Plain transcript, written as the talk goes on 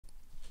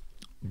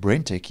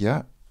BrenTech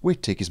here, where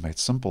tech is made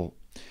simple.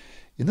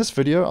 In this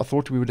video, I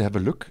thought we would have a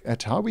look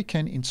at how we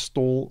can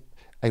install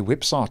a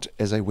website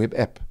as a web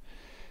app.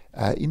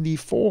 In the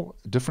 4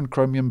 different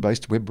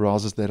Chromium-based web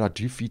browsers that I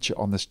do feature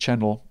on this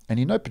channel, and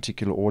in no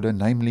particular order,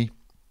 namely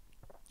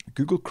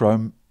Google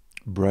Chrome,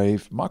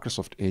 Brave,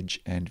 Microsoft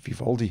Edge, and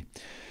Vivaldi.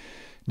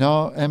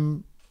 Now,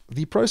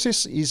 the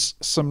process is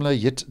similar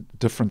yet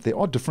different. There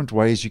are different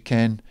ways you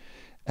can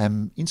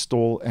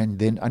install and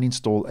then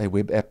uninstall a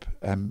web app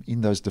in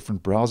those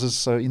different browsers.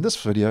 So in this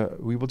video,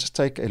 we will just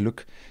take a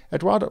look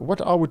at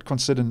what I would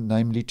consider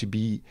namely to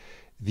be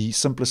the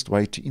simplest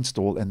way to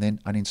install and then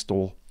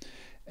uninstall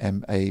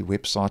a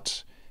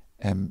website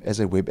as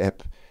a web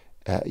app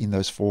in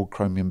those 4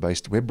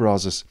 Chromium-based web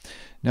browsers.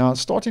 Now,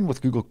 starting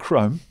with Google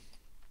Chrome,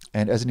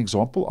 and as an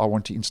example, I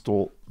want to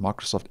install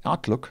Microsoft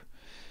Outlook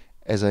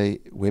as a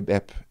web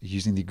app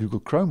using the Google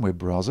Chrome web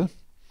browser.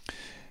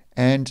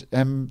 And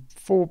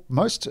for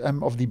most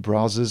of the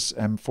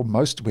browsers, for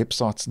most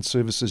websites and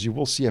services, you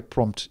will see a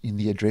prompt in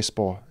the address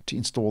bar to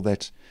install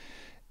that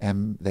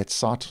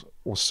site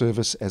or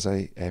service as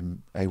a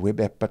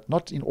web app, but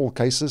not in all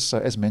cases. So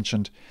as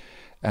mentioned,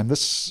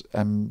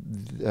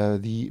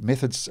 the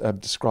methods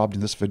described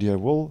in this video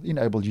will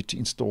enable you to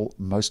install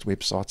most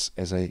websites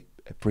as a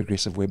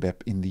progressive web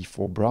app in the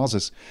 4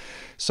 browsers.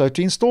 So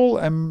to install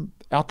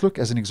Outlook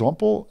as an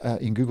example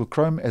in Google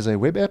Chrome as a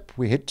web app,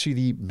 we head to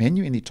the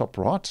menu in the top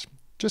right,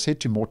 just head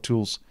to More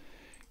Tools,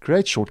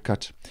 Create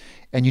Shortcut,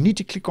 and you need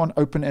to click on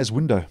Open as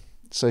Window.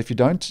 So if you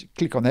don't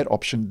click on that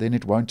option, then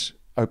it won't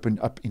open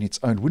up in its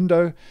own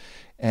window,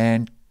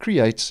 and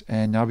Create,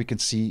 and now we can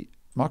see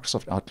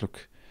Microsoft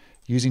Outlook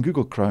using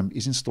Google Chrome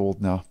is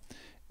installed now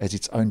as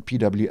its own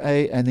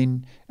PWA. And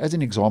then as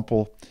an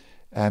example,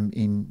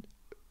 in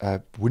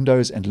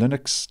Windows and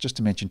Linux, just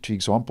to mention 2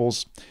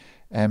 examples,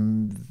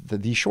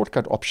 the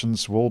shortcut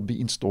options will be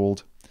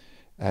installed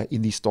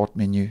in the Start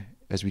menu,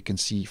 as we can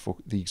see for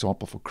the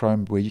example for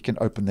Chrome, where you can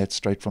open that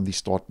straight from the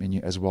Start menu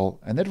as well.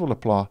 And that will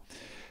apply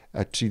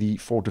to the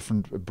 4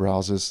 different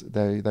browsers.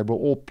 They will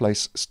all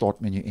place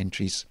Start menu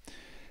entries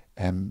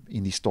in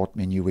the Start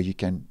menu, where you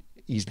can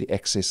easily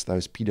access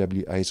those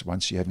PWAs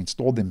once you have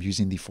installed them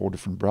using the 4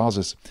 different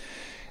browsers.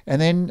 And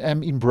then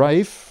in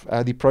Brave,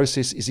 the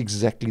process is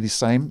exactly the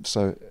same.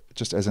 So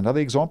just as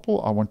another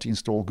example, I want to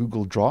install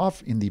Google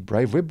Drive in the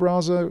Brave web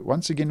browser.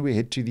 Once again, we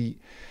head to the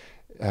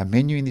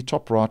menu in the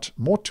top right,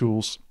 More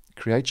Tools,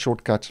 Create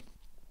Shortcut.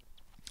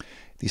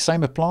 The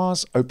same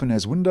applies, Open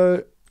as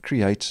Window,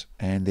 Create,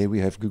 and there we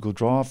have Google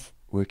Drive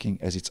working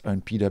as its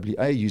own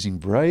PWA using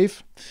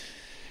Brave.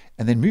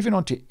 And then moving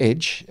on to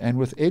Edge, and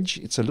with Edge,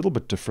 it's a little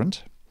bit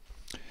different.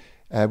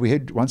 We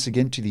head once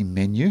again to the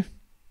menu.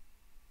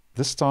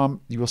 This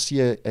time you will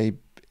see a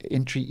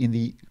entry in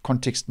the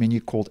context menu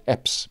called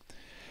Apps.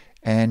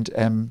 And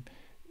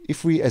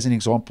if we, as an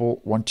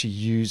example, want to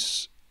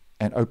use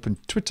and open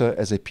Twitter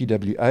as a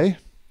PWA,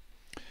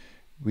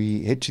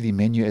 we head to the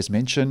menu as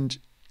mentioned,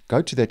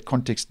 go to that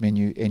context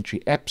menu,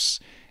 entry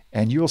Apps,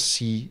 and you'll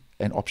see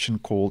an option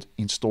called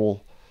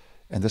Install.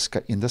 And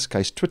in this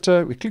case,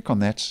 Twitter. We click on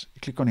that,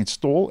 click on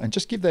Install, and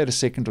just give that a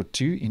second or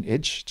 2 in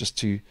Edge just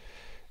to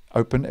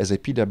open as a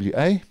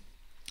PWA.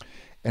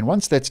 And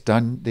once that's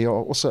done, there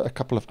are also a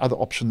couple of other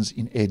options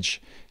in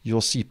Edge.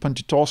 You'll see Pin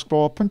to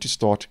Taskbar, Pin to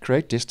Start,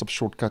 Create Desktop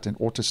Shortcut, and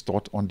Auto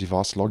Start on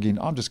Device Login.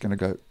 I'm just going to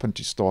go Pin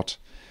to Start,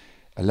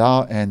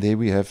 Allow, and there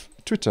we have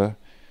Twitter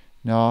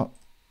now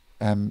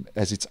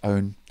as its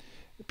own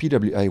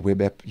PWA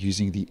web app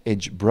using the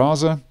Edge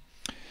browser.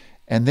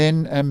 And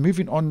then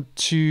moving on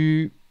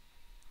to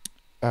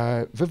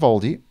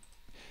Vivaldi.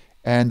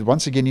 And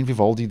once again in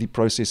Vivaldi, the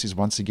process is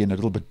once again a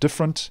little bit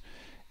different.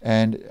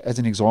 And as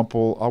an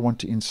example, I want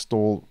to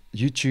install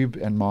YouTube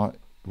and my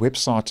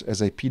website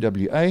as a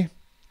PWA.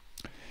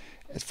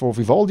 For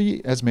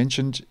Vivaldi, as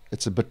mentioned,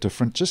 it's a bit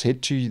different. Just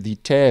head to the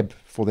tab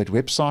for that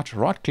website,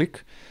 right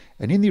click,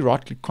 and in the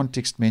right click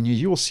context menu,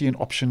 you will see an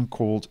option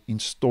called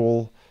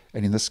Install,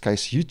 and in this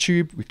case,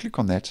 YouTube. We click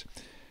on that,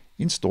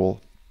 Install,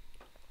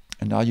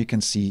 and now you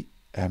can see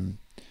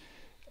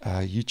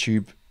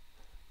YouTube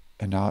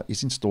and now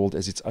is installed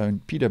as its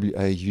own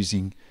PWA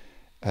using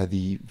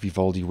the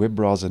Vivaldi web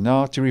browser.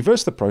 Now, to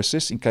reverse the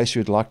process, in case you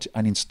would like to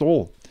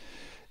uninstall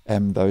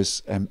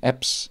those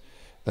apps,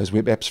 those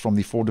web apps from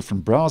the 4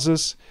 different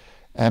browsers,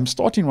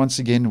 starting once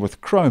again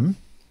with Chrome,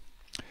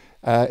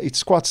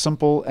 it's quite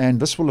simple, and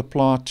this will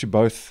apply to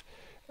both.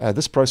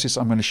 This process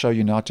I'm going to show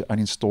you now to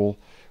uninstall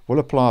will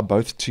apply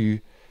both to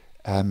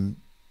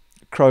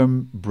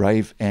Chrome,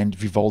 Brave, and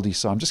Vivaldi.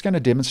 So I'm just going to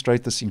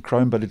demonstrate this in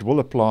Chrome, but it will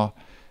apply.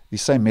 The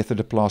same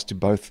method applies to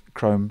both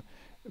Chrome,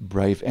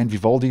 Brave, and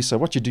Vivaldi. So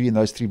what you do in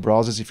those 3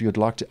 browsers, if you would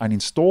like to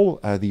uninstall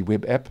the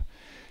web app,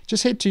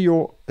 just head to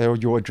your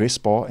address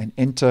bar and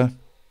enter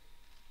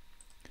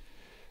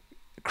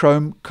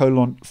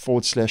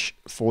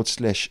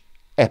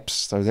Chrome://apps.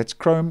 So that's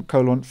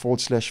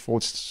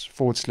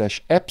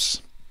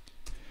Chrome://apps.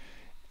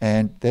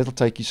 And that'll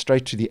take you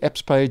straight to the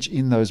apps page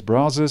in those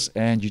browsers.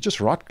 And you just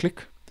right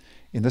click,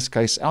 in this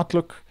case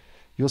Outlook.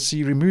 You'll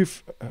see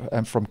remove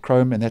from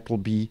Chrome, and that will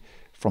be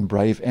from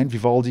Brave and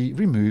Vivaldi,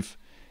 remove,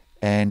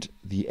 and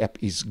the app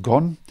is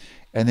gone.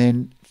 And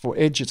then for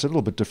Edge, it's a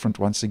little bit different.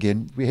 Once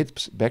again, we head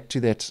back to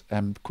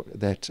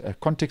that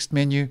context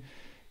menu,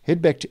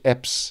 head back to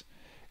Apps,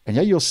 and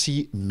here you'll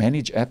see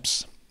Manage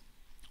Apps.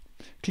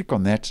 Click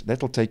on that.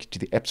 That'll take you to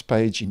the apps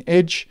page in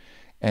Edge,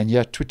 and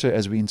yeah, Twitter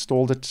as we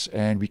installed it,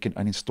 and we can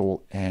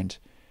uninstall. And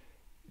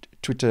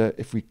Twitter,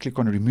 if we click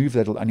on remove,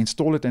 that'll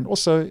uninstall it. And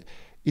also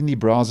in the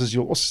browsers,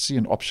 you'll also see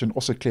an option,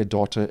 also clear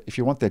data. If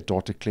you want that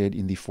data cleared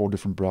in the 4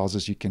 different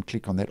browsers, you can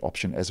click on that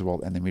option as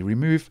well, and then we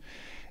remove,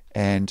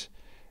 and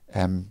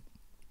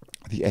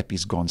the app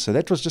is gone. So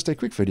that was just a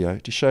quick video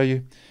to show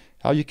you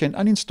how you can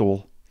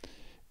uninstall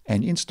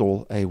and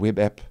install a web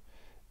app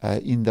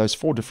in those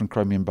 4 different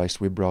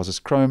Chromium-based web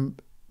browsers: Chrome,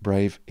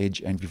 Brave,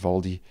 Edge, and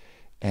Vivaldi.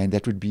 And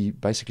that would be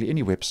basically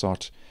any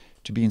website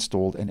to be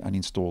installed and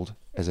uninstalled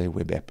as a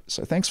web app.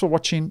 So thanks for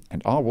watching,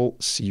 and I will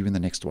see you in the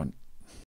next one.